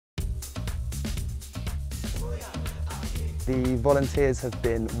the volunteers have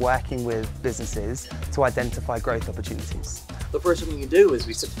been working with businesses to identify growth opportunities. The first thing we do is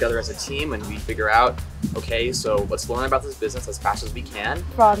we sit together as a team and we figure out, okay, so let's learn about this business as fast as we can.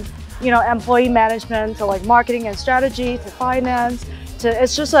 From, employee management to like marketing and strategy to finance to,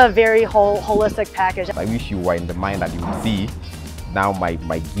 it's just a very holistic package. I wish you were in the mind that you would see now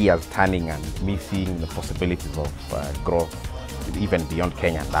my gears turning and me seeing the possibilities of growth even beyond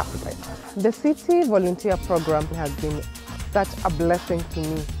Kenya and Africa. The Citi Volunteer Program has been such a blessing to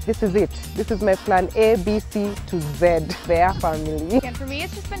me. This is it. This is my plan A, B, C to Z, their family. And for me,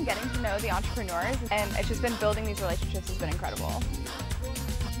 it's just been getting to know the entrepreneurs, and it's just been building these relationships has been incredible.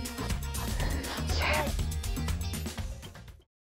 Yes.